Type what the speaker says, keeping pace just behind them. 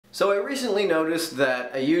So I recently noticed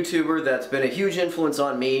that a YouTuber that's been a huge influence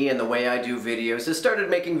on me and the way I do videos has started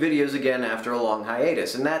making videos again after a long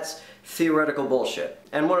hiatus, and that's theoretical bullshit.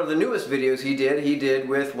 And one of the newest videos he did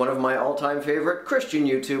with one of my all-time favorite Christian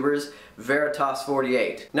YouTubers,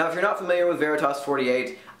 Veritas48. Now, if you're not familiar with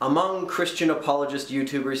Veritas48, among Christian apologist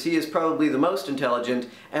YouTubers, he is probably the most intelligent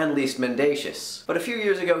and least mendacious. But a few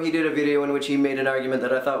years ago, he did a video in which he made an argument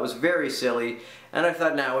that I thought was very silly, and I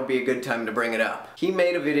thought now would be a good time to bring it up. He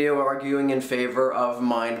made a video arguing in favor of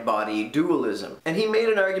mind-body dualism. And he made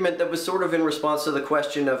an argument that was sort of in response to the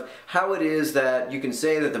question of how it is that you can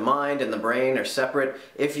say that the mind and the brain are separate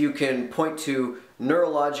if you can point to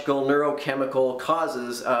neurological, neurochemical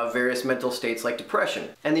causes of various mental states like depression.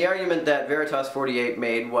 And the argument that Veritas48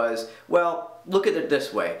 made was, well, look at it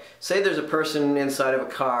this way. Say there's a person inside of a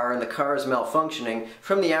car and the car is malfunctioning.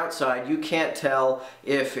 From the outside, you can't tell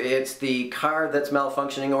if it's the car that's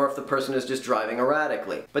malfunctioning or if the person is just driving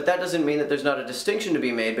erratically. But that doesn't mean that there's not a distinction to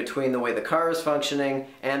be made between the way the car is functioning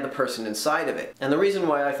and the person inside of it. And the reason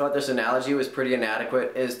why I thought this analogy was pretty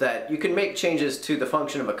inadequate is that you can make changes to the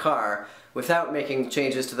function of a car without making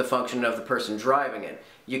changes to the function of the person driving it.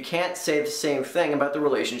 You can't say the same thing about the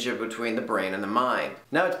relationship between the brain and the mind.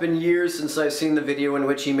 Now, it's been years since I've seen the video in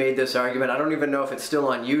which he made this argument. I don't even know if it's still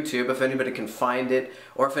on YouTube. If anybody can find it,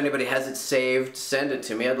 or if anybody has it saved, send it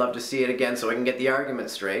to me. I'd love to see it again so I can get the argument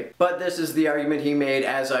straight. But this is the argument he made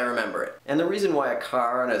as I remember it. And the reason why a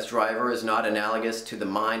car and its driver is not analogous to the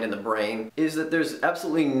mind and the brain is that there's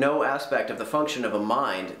absolutely no aspect of the function of a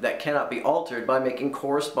mind that cannot be altered by making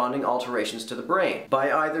corresponding alterations to the brain.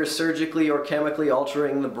 By either surgically or chemically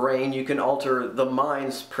altering the brain, you can alter the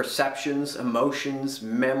mind's perceptions, emotions,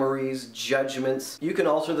 memories, judgments. You can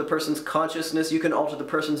alter the person's consciousness. You can alter the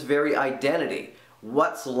person's very identity.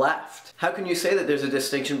 What's left? How can you say that there's a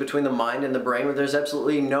distinction between the mind and the brain where there's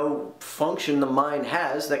absolutely no function the mind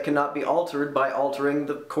has that cannot be altered by altering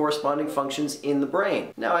the corresponding functions in the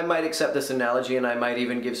brain? Now, I might accept this analogy and I might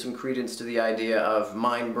even give some credence to the idea of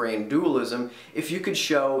mind-brain dualism if you could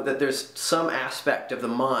show that there's some aspect of the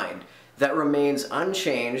mind that remains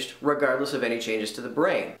unchanged regardless of any changes to the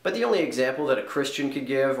brain. But the only example that a Christian could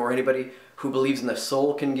give, or anybody who believes in the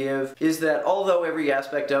soul can give, is that although every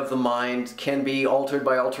aspect of the mind can be altered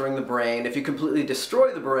by altering the brain, if you completely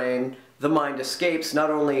destroy the brain, the mind escapes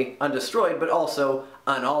not only undestroyed, but also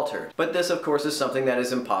unaltered. But this, of course, is something that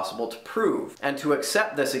is impossible to prove. And to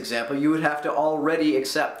accept this example, you would have to already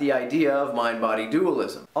accept the idea of mind-body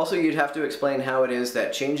dualism. Also, you'd have to explain how it is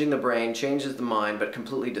that changing the brain changes the mind, but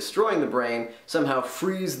completely destroying the brain somehow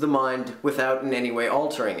frees the mind without in any way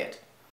altering it.